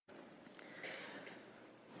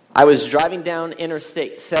I was driving down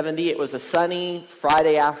Interstate 70. It was a sunny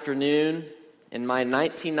Friday afternoon in my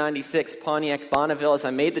 1996 Pontiac Bonneville as I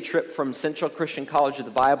made the trip from Central Christian College of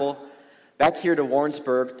the Bible back here to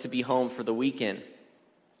Warrensburg to be home for the weekend.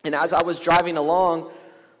 And as I was driving along,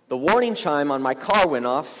 the warning chime on my car went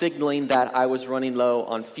off, signaling that I was running low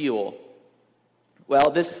on fuel.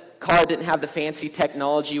 Well, this car didn't have the fancy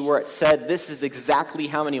technology where it said this is exactly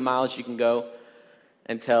how many miles you can go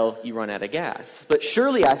until you run out of gas. But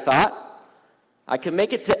surely, I thought, I could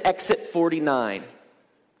make it to exit 49,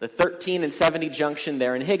 the 13 and 70 junction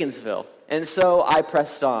there in Higginsville. And so I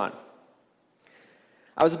pressed on.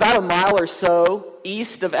 I was about a mile or so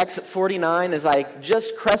east of exit 49 as I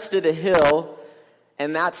just crested a hill,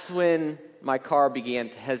 and that's when my car began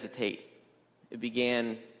to hesitate. It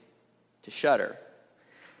began to shudder.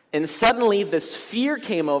 And suddenly this fear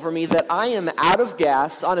came over me that I am out of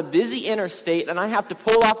gas on a busy interstate and I have to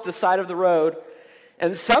pull off the side of the road,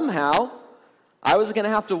 and somehow I was going to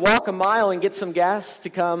have to walk a mile and get some gas to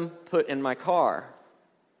come put in my car.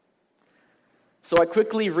 So I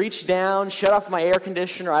quickly reached down, shut off my air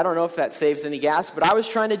conditioner. I don't know if that saves any gas, but I was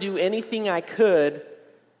trying to do anything I could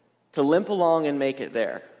to limp along and make it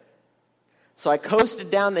there. So I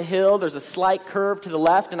coasted down the hill. There's a slight curve to the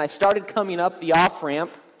left, and I started coming up the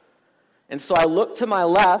off-ramp. And so I looked to my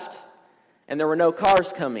left, and there were no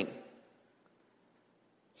cars coming.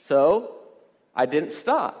 So I didn't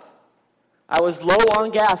stop. I was low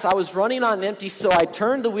on gas. I was running on empty, so I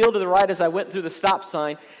turned the wheel to the right as I went through the stop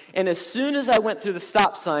sign. And as soon as I went through the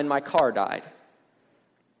stop sign, my car died.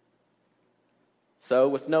 So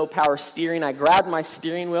with no power steering, I grabbed my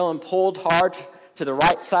steering wheel and pulled hard to the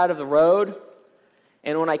right side of the road.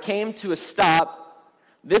 And when I came to a stop,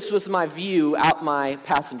 this was my view out my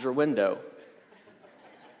passenger window.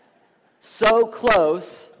 So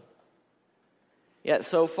close, yet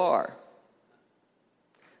so far.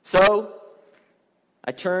 So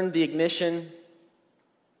I turned the ignition,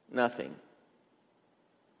 nothing.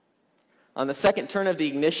 On the second turn of the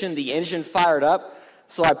ignition, the engine fired up,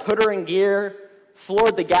 so I put her in gear,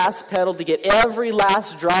 floored the gas pedal to get every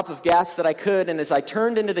last drop of gas that I could, and as I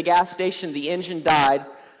turned into the gas station, the engine died.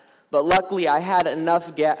 But luckily, I had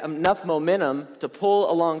enough momentum to pull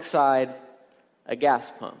alongside a gas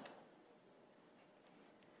pump.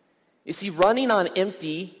 You see, running on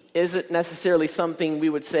empty isn't necessarily something we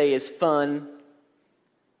would say is fun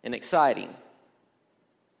and exciting.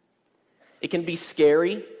 It can be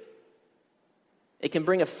scary. It can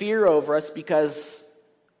bring a fear over us because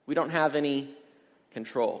we don't have any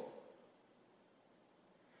control.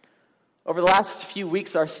 Over the last few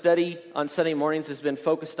weeks, our study on Sunday mornings has been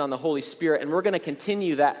focused on the Holy Spirit, and we're going to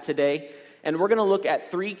continue that today, and we're going to look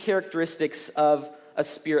at three characteristics of a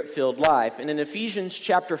Spirit-filled life. And in Ephesians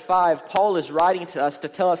chapter 5, Paul is writing to us to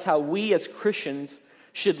tell us how we as Christians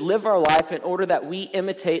should live our life in order that we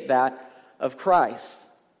imitate that of Christ.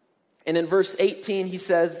 And in verse 18, he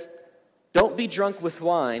says, "Don't be drunk with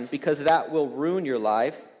wine, because that will ruin your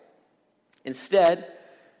life. Instead,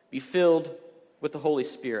 be filled with the Holy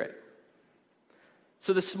Spirit."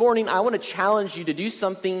 So this morning, I want to challenge you to do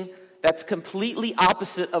something that's completely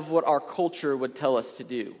opposite of what our culture would tell us to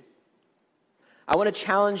do. I want to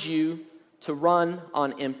challenge you to run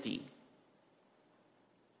on empty.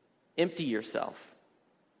 Empty yourself.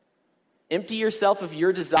 Empty yourself of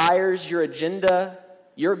your desires, your agenda,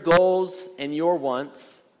 your goals, and your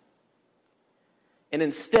wants. And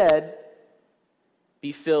instead,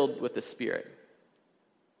 be filled with the Spirit.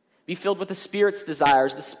 Be filled with the Spirit's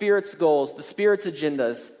desires, the Spirit's goals, the Spirit's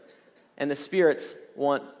agendas, and the Spirit's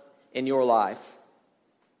want in your life.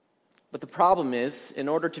 But the problem is, in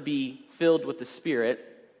order to be filled with the Spirit,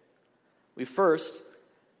 we first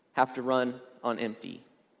have to run on empty.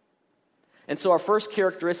 And so our first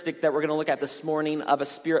characteristic that we're going to look at this morning of a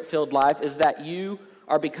Spirit-filled life is that you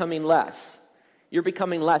are becoming less. You're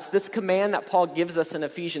becoming less. This command that Paul gives us in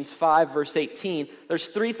Ephesians 5, verse 18, there's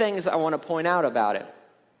three things I want to point out about it.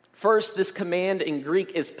 First, this command in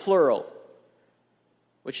Greek is plural,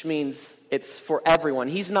 which means it's for everyone.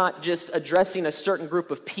 He's not just addressing a certain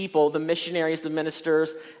group of people, the missionaries, the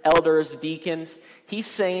ministers, elders, deacons. He's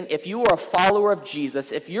saying if you are a follower of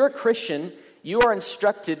Jesus, if you're a Christian, you are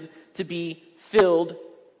instructed to be filled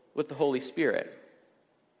with the Holy Spirit.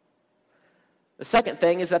 The second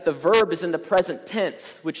thing is that the verb is in the present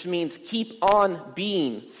tense, which means keep on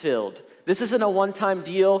being filled. This isn't a one-time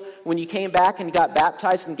deal when you came back and got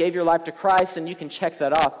baptized and gave your life to Christ and you can check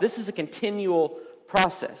that off. This is a continual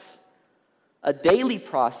process, a daily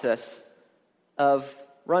process of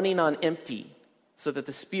running on empty so that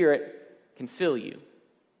the Spirit can fill you.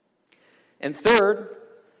 And third,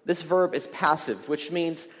 This verb is passive, which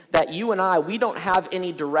means that you and I, we don't have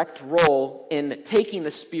any direct role in taking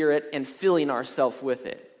the Spirit and filling ourselves with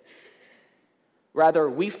it. Rather,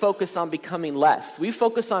 we focus on becoming less. We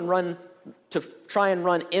focus on try and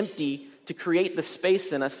run empty to create the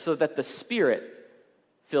space in us so that the Spirit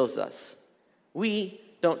fills us. We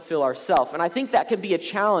don't fill ourselves. And I think that can be a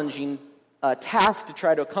challenging task to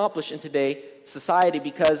try to accomplish in today's society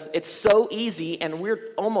because it's so easy and we're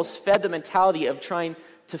almost fed the mentality of trying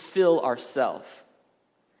to fill ourselves.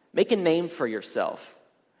 Make a name for yourself.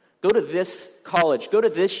 Go to this college, go to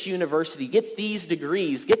this university, get these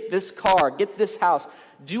degrees, get this car, get this house.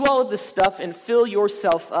 Do all of this stuff and fill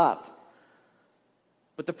yourself up.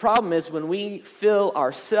 But the problem is when we fill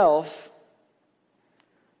ourselves,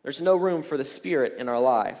 there's no room for the Spirit in our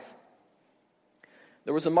life.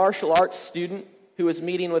 There was a martial arts student who was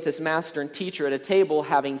meeting with his master and teacher at a table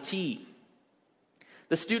having tea.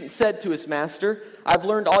 The student said to his master, "I've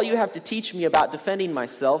learned all you have to teach me about defending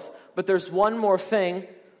myself, but there's one more thing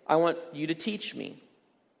I want you to teach me.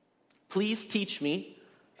 Please teach me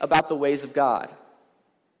about the ways of God."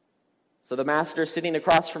 So the master, sitting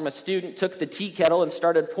across from a student, took the tea kettle and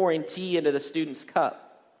started pouring tea into the student's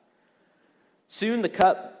cup. Soon the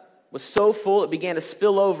cup was so full it began to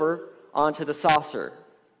spill over onto the saucer.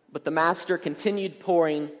 But the master continued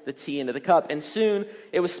pouring the tea into the cup, and soon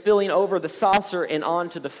it was spilling over the saucer and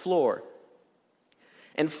onto the floor.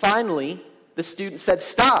 And finally, the student said,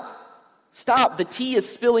 Stop, the tea is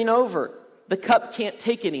spilling over. The cup can't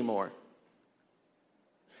take anymore."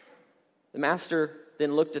 The master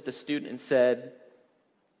then looked at the student and said,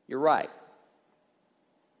 "You're right.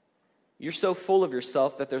 You're so full of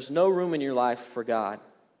yourself that there's no room in your life for God.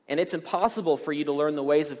 And it's impossible for you to learn the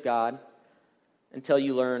ways of God until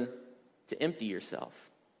you learn to empty yourself."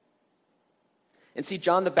 And see,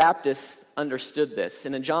 John the Baptist understood this.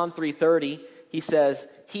 And in John 3:30, he says,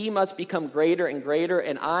 "He must become greater and greater,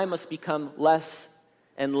 and I must become less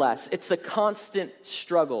and less." It's a constant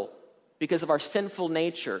struggle because of our sinful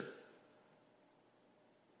nature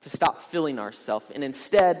to stop filling ourselves. And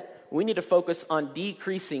instead, we need to focus on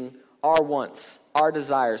decreasing our wants, our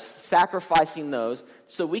desires, sacrificing those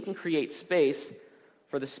so we can create space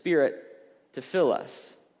for the Spirit to fill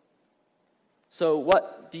us. So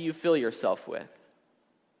what do you fill yourself with?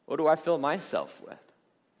 What do I fill myself with?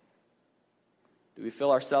 Do we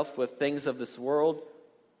fill ourselves with things of this world?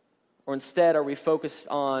 Or instead, are we focused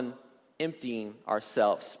on emptying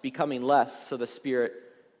ourselves, becoming less so the Spirit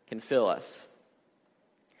can fill us?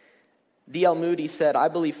 D.L. Moody said, "I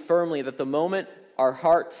believe firmly that the moment our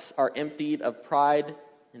hearts are emptied of pride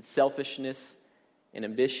and selfishness and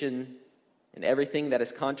ambition and everything that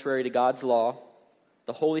is contrary to God's law,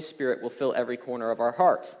 the Holy Spirit will fill every corner of our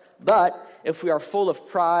hearts. But if we are full of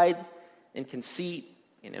pride and conceit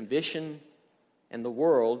and ambition and the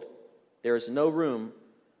world, there is no room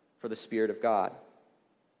for the Spirit of God.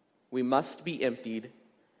 We must be emptied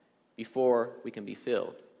before we can be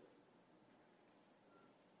filled."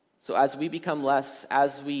 So as we become less,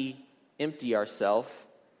 as we empty ourselves,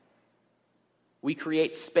 we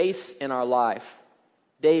create space in our life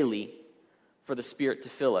daily for the Spirit to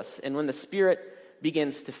fill us. And when the Spirit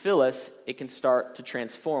begins to fill us, it can start to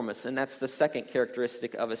transform us. And that's the second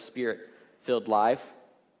characteristic of a Spirit-filled life,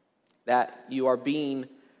 that you are being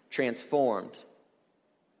transformed.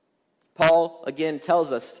 Paul, again,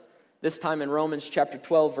 tells us, this time in Romans chapter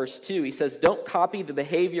 12, verse 2, he says, "Don't copy the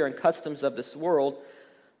behavior and customs of this world,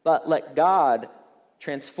 but let God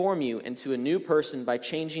transform you into a new person by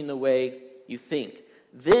changing the way you think.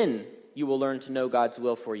 Then you will learn to know God's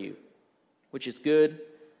will for you, which is good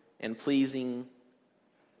and pleasing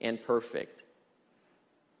and perfect."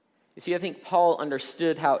 You see, I think Paul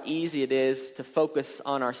understood how easy it is to focus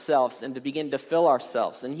on ourselves and to begin to fill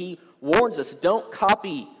ourselves. And he warns us, don't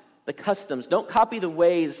copy the customs, don't copy the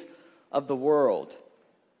ways of the world.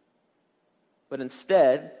 But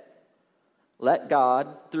instead, let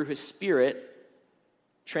God, through His Spirit,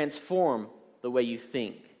 transform the way you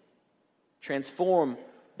think. Transform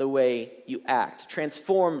the way you act.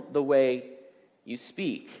 Transform the way you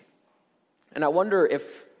speak. And I wonder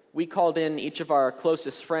if we called in each of our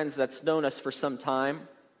closest friends that's known us for some time,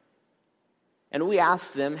 and we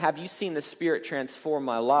asked them, "Have you seen the Spirit transform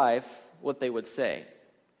my life?" what they would say.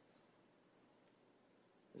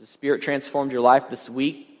 Has the Spirit transformed your life this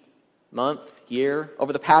week, month, year?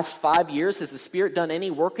 Over the past 5 years, has the Spirit done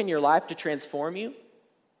any work in your life to transform you?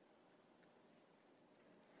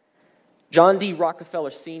 John D.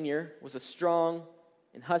 Rockefeller Sr. was a strong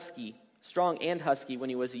and husky when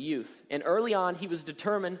he was a youth. And early on, he was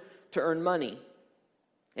determined to earn money.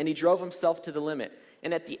 And he drove himself to the limit.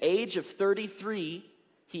 And at the age of 33,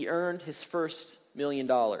 he earned his first $1 million.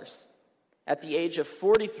 At the age of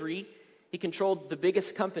 43, he controlled the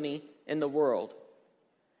biggest company in the world.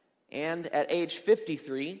 And at age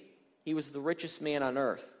 53, he was the richest man on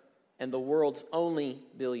earth and the world's only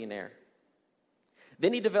billionaire.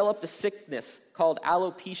 Then he developed a sickness called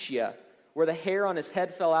alopecia, where the hair on his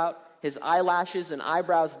head fell out, his eyelashes and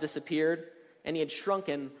eyebrows disappeared, and he had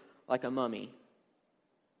shrunken like a mummy.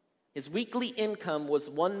 His weekly income was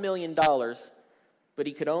 $1 million, but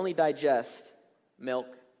he could only digest milk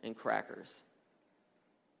and crackers.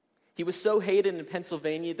 He was so hated in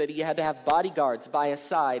Pennsylvania that he had to have bodyguards by his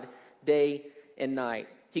side day and night.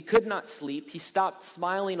 He could not sleep. He stopped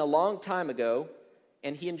smiling a long time ago,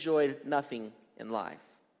 and he enjoyed nothing in life.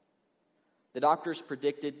 The doctors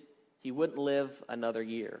predicted he wouldn't live another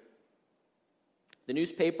year. The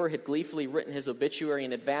newspaper had gleefully written his obituary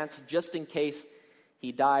in advance just in case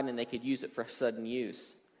he died and they could use it for sudden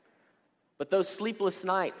use. But those sleepless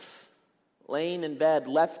nights laying in bed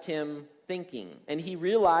left him thinking, and he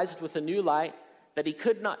realized with a new light that he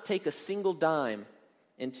could not take a single dime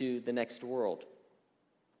into the next world.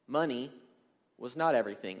 Money was not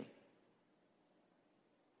everything.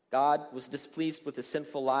 God was displeased with his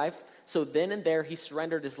sinful life, so then and there he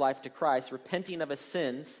surrendered his life to Christ, repenting of his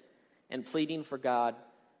sins and pleading for God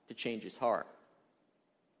to change his heart.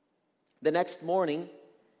 The next morning,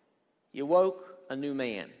 he awoke a new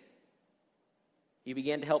man. He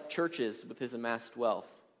began to help churches with his amassed wealth.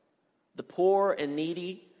 The poor and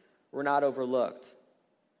needy were not overlooked,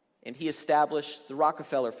 and he established the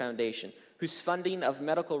Rockefeller Foundation, whose funding of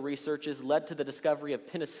medical researches led to the discovery of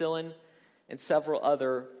penicillin and several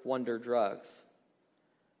other wonder drugs.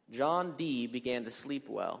 John D. began to sleep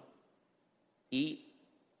well, eat,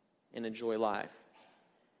 and enjoy life.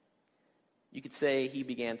 You could say he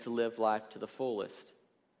began to live life to the fullest.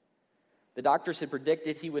 The doctors had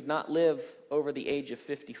predicted he would not live over the age of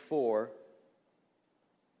 54,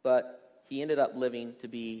 but he ended up living to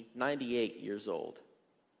be 98 years old.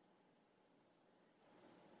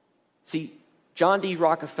 See, John D.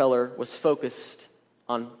 Rockefeller was focused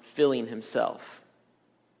on filling himself,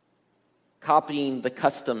 copying the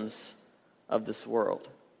customs of this world.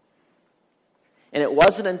 And it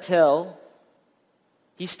wasn't until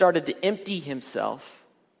he started to empty himself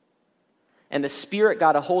and the Spirit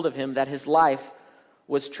got a hold of him that his life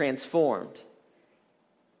was transformed.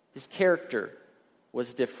 His character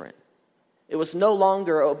was different. It was no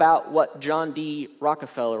longer about what John D.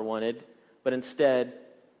 Rockefeller wanted, but instead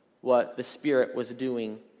what the Spirit was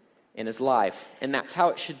doing in his life. And that's how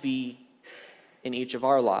it should be in each of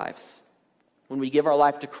our lives. When we give our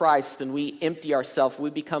life to Christ and we empty ourselves, we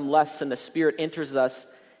become less and the Spirit enters us,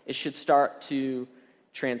 it should start to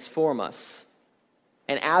transform us.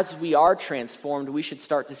 And as we are transformed, we should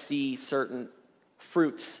start to see certain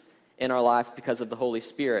fruits in our life because of the Holy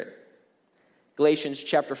Spirit. Galatians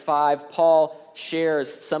chapter 5, Paul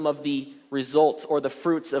shares some of the results or the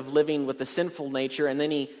fruits of living with the sinful nature, and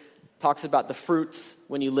then he talks about the fruits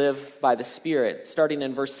when you live by the Spirit. Starting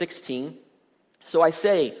in verse 16, "So I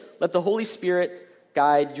say, let the Holy Spirit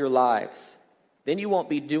guide your lives. Then you won't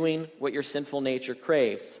be doing what your sinful nature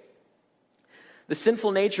craves. The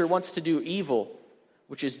sinful nature wants to do evil,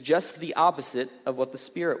 which is just the opposite of what the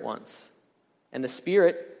Spirit wants. And the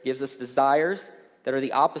Spirit gives us desires that are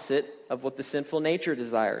the opposite of what the sinful nature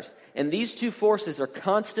desires. And these two forces are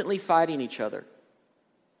constantly fighting each other.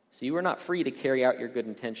 So you are not free to carry out your good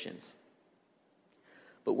intentions.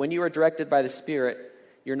 But when you are directed by the Spirit,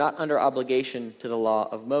 you're not under obligation to the law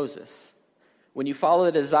of Moses. When you follow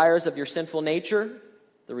the desires of your sinful nature,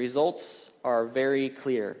 the results are very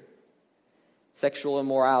clear. Sexual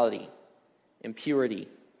immorality, impurity,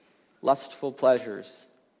 lustful pleasures,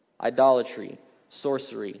 idolatry,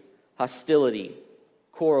 sorcery, hostility,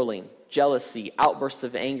 quarreling, jealousy, outbursts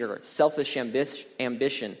of anger, selfish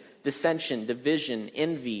ambition, dissension, division,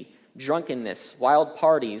 envy, drunkenness, wild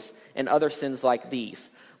parties, and other sins like these.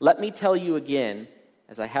 Let me tell you again,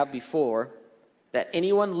 as I have before, that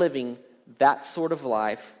anyone living that sort of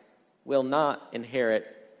life will not inherit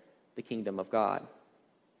the kingdom of God.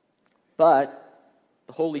 But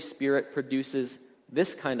the Holy Spirit produces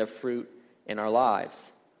this kind of fruit in our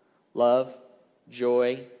lives: love,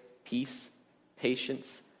 joy, peace,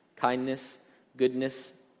 patience, kindness,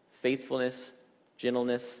 goodness, faithfulness,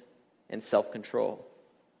 gentleness, and self-control.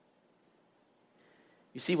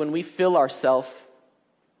 You see, when we fill ourselves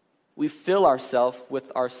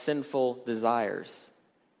with our sinful desires.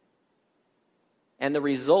 And the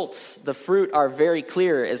results, the fruit, are very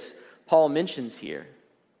clear, as Paul mentions here.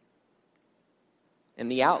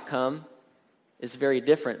 And the outcome is very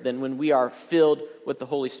different than when we are filled with the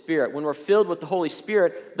Holy Spirit. When we're filled with the Holy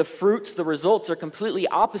Spirit, the fruits, the results are completely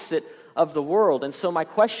opposite of the world. And so my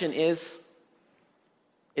question is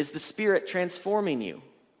the Spirit transforming you?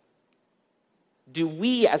 Do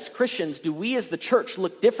we as Christians, do we as the church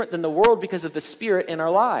look different than the world because of the Spirit in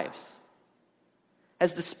our lives?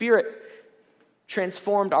 Has the Spirit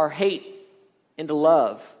transformed our hate into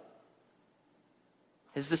love?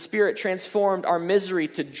 Has the Spirit transformed our misery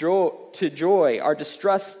to joy, our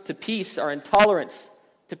distrust to peace, our intolerance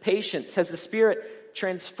to patience? Has the Spirit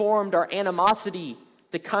transformed our animosity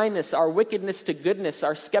to kindness, our wickedness to goodness,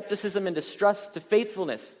 our skepticism and distrust to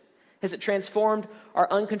faithfulness? Has it transformed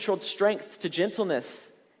our uncontrolled strength to gentleness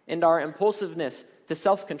and our impulsiveness to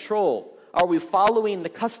self-control? Are we following the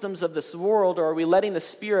customs of this world, or are we letting the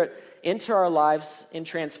Spirit enter our lives and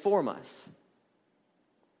transform us?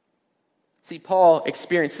 See, Paul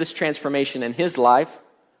experienced this transformation in his life.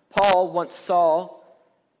 Paul, once Saul,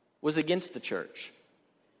 was against the church.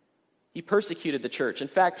 He persecuted the church. In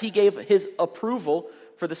fact, he gave his approval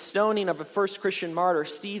for the stoning of a first Christian martyr,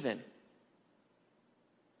 Stephen.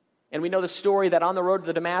 And we know the story that on the road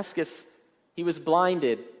to Damascus, he was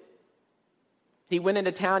blinded. He went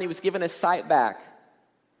into town, he was given his sight back.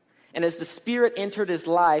 And as the Spirit entered his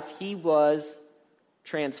life, he was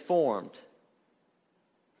transformed.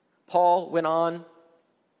 Paul went on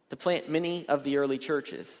to plant many of the early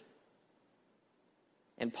churches.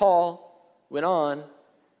 And Paul went on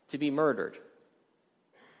to be murdered,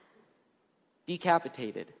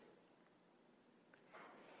 decapitated.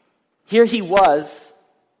 Here he was,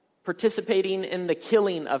 participating in the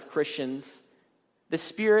killing of Christians. The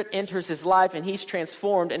Spirit enters his life and he's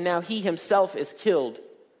transformed, and now he himself is killed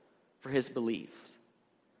for his beliefs.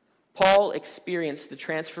 Paul experienced the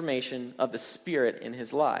transformation of the Spirit in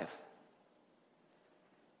his life.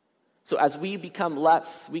 So as we become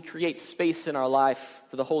less, we create space in our life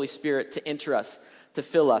for the Holy Spirit to enter us, to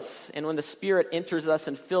fill us. And when the Spirit enters us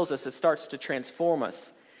and fills us, it starts to transform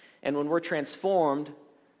us. And when we're transformed,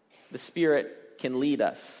 the Spirit can lead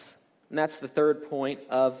us. And that's the third point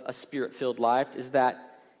of a Spirit-filled life, is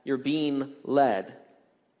that you're being led.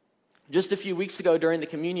 Just a few weeks ago during the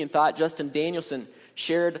communion thought, Justin Danielson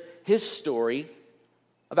shared his story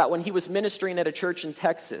about when he was ministering at a church in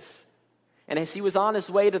Texas. And as he was on his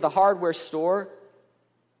way to the hardware store,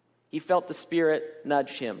 he felt the Spirit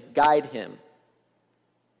nudge him, guide him,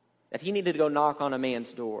 that he needed to go knock on a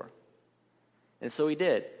man's door. And so he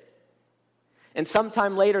did. And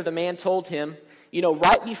sometime later, the man told him,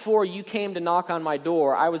 right before you came to knock on my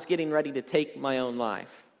door, I was getting ready to take my own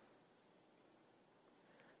life.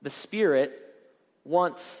 The Spirit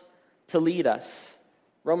wants to lead us.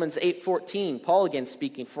 Romans 8:14, Paul again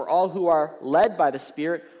speaking, for all who are led by the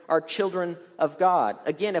Spirit are children of God.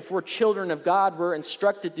 Again, if we're children of God, we're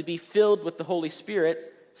instructed to be filled with the Holy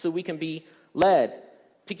Spirit so we can be led.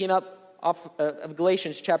 Picking up off of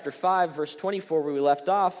Galatians chapter 5, verse 24, where we left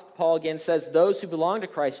off, Paul again says, those who belong to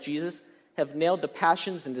Christ Jesus have nailed the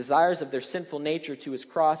passions and desires of their sinful nature to his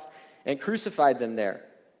cross and crucified them there.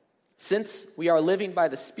 Since we are living by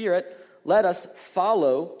the Spirit, let us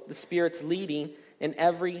follow the Spirit's leading in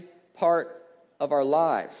every part of our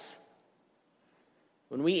lives.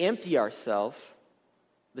 When we empty ourselves,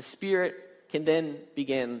 the Spirit can then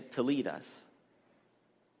begin to lead us.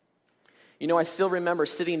 I still remember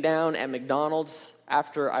sitting down at McDonald's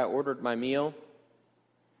after I ordered my meal,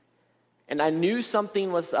 and I knew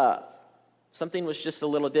something was up. Something was just a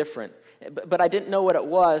little different. But I didn't know what it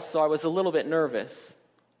was, so I was a little bit nervous.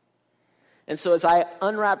 And so as I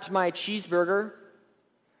unwrapped my cheeseburger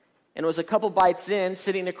and was a couple bites in,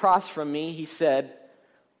 sitting across from me, he said,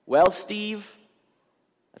 well, Steve,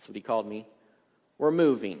 that's what he called me, we're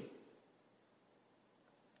moving.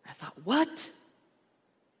 I thought, what?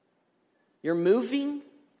 You're moving?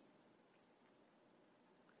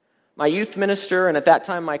 My youth minister, and at that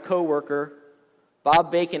time my coworker,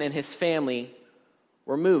 Bob Bacon, and his family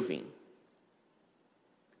were moving.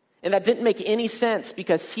 And that didn't make any sense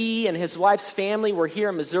because he and his wife's family were here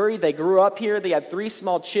in Missouri. They grew up here. They had 3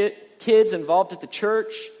 small kids involved at the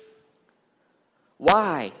church.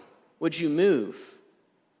 Why would you move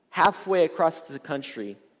halfway across the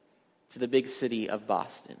country to the big city of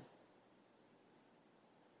Boston?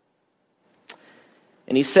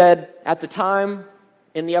 And he said, at the time,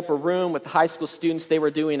 in the upper room with the high school students, they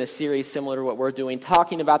were doing a series similar to what we're doing,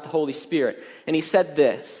 talking about the Holy Spirit. And he said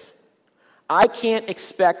this, I can't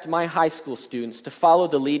expect my high school students to follow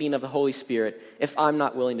the leading of the Holy Spirit if I'm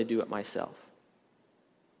not willing to do it myself.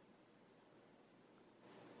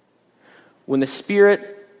 When the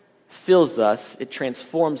Spirit fills us, it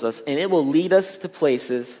transforms us, and it will lead us to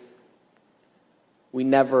places we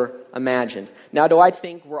never imagined. Now, do I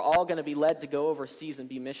think we're all going to be led to go overseas and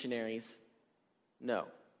be missionaries? No.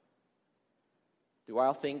 Do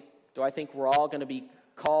I think we're all going to be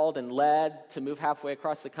called and led to move halfway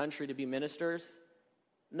across the country to be ministers?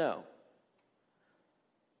 No.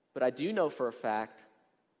 But I do know for a fact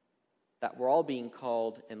that we're all being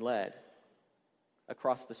called and led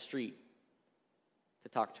across the street to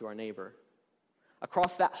talk to our neighbor,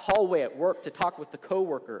 across that hallway at work to talk with the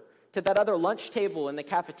coworker, to that other lunch table in the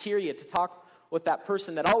cafeteria to talk with that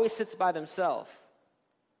person that always sits by themselves,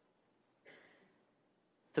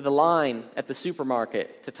 to the line at the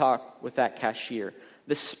supermarket to talk with that cashier.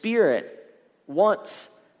 The Spirit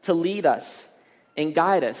wants to lead us and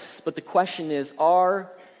guide us, but the question is, are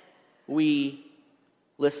we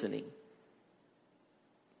listening?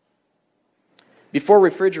 Before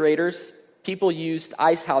refrigerators, people used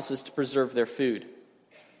ice houses to preserve their food.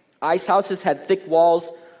 Ice houses had thick walls,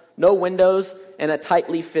 no windows, and a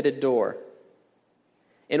tightly fitted door.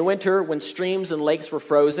 In winter, when streams and lakes were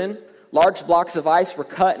frozen, large blocks of ice were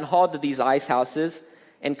cut and hauled to these ice houses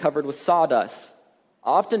and covered with sawdust.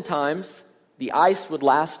 Oftentimes, the ice would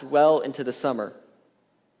last well into the summer.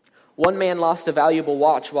 One man lost a valuable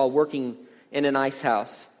watch while working in an ice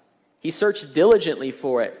house. He searched diligently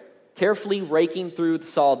for it, carefully raking through the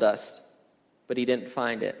sawdust, but he didn't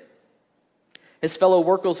find it. His fellow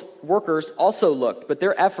workers also looked, but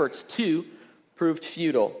their efforts, too, proved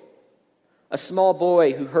futile. A small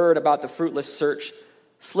boy who heard about the fruitless search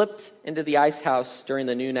slipped into the ice house during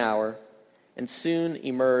the noon hour and soon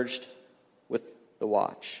emerged with the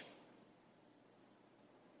watch.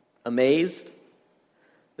 Amazed,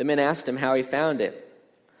 the men asked him how he found it.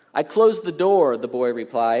 "I closed the door," the boy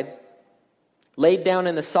replied, "laid down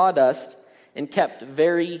in the sawdust, and kept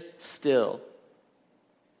very still.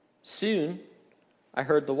 Soon, I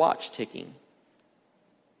heard the watch ticking."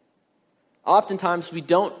 Oftentimes, we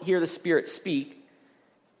don't hear the Spirit speak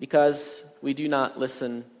because we do not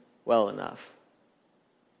listen well enough.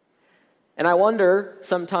 And I wonder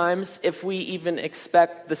sometimes if we even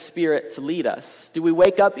expect the Spirit to lead us. Do we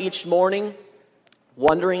wake up each morning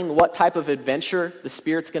wondering what type of adventure the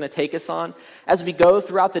Spirit's going to take us on? As we go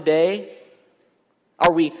throughout the day,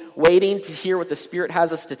 are we waiting to hear what the Spirit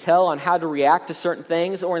has us to tell on how to react to certain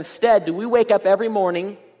things? Or instead, do we wake up every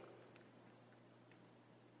morning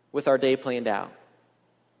with our day planned out?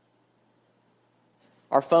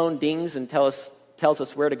 Our phone dings and tells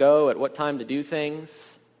us where to go, at what time to do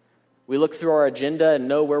things. We look through our agenda and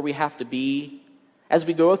know where we have to be. As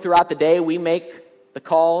we go throughout the day, we make the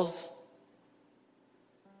calls.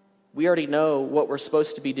 We already know what we're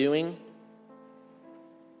supposed to be doing.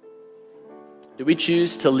 Do we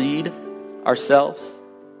choose to lead ourselves?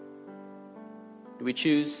 Do we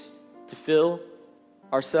choose to fill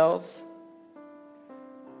ourselves?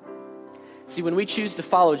 See, when we choose to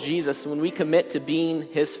follow Jesus, when we commit to being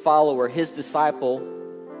His follower, His disciple,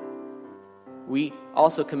 we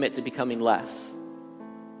also commit to becoming less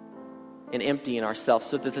and emptying ourselves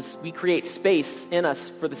so that we create space in us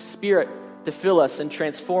for the Spirit to fill us and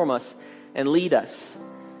transform us and lead us.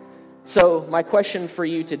 So my question for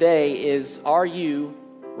you today is, are you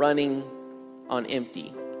running on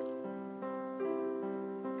empty?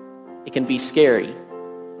 It can be scary.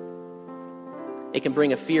 It can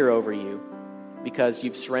bring a fear over you because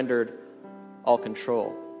you've surrendered all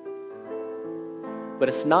control. But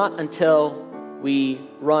it's not until we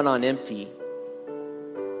run on empty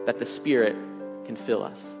that the Spirit can fill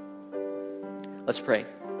us. Let's pray.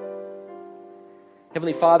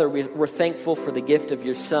 Heavenly Father, we're thankful for the gift of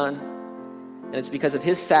your Son, and it's because of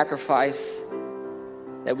His sacrifice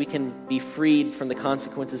that we can be freed from the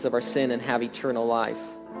consequences of our sin and have eternal life.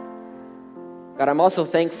 God, I'm also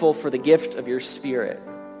thankful for the gift of your Spirit.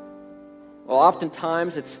 Well,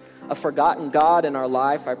 oftentimes it's a forgotten God in our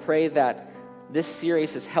life. I pray that this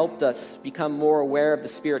series has helped us become more aware of the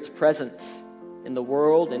Spirit's presence in the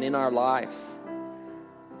world and in our lives.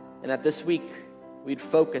 And that this week we'd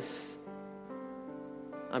focus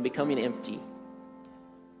on becoming empty,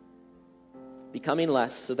 becoming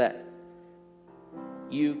less so that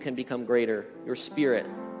you can become greater. Your Spirit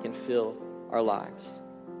can fill our lives.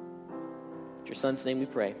 In your Son's name we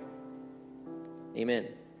pray. Amen.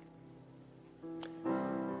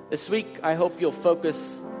 This week, I hope you'll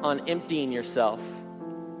focus on emptying yourself,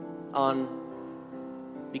 on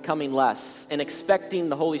becoming less, and expecting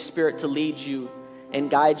the Holy Spirit to lead you and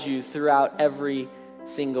guide you throughout every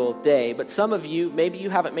single day. But some of you, maybe you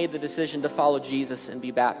haven't made the decision to follow Jesus and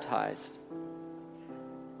be baptized.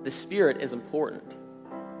 The Spirit is important.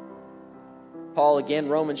 Paul, again,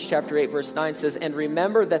 Romans chapter 8, verse 9 says, "And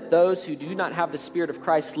remember that those who do not have the Spirit of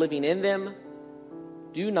Christ living in them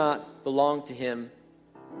do not belong to Him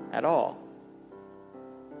at all.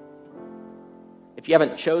 If you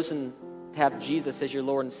haven't chosen to have Jesus as your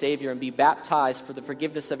Lord and Savior and be baptized for the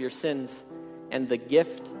forgiveness of your sins and the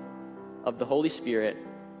gift of the Holy Spirit,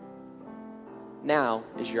 now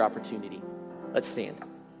is your opportunity. Let's stand.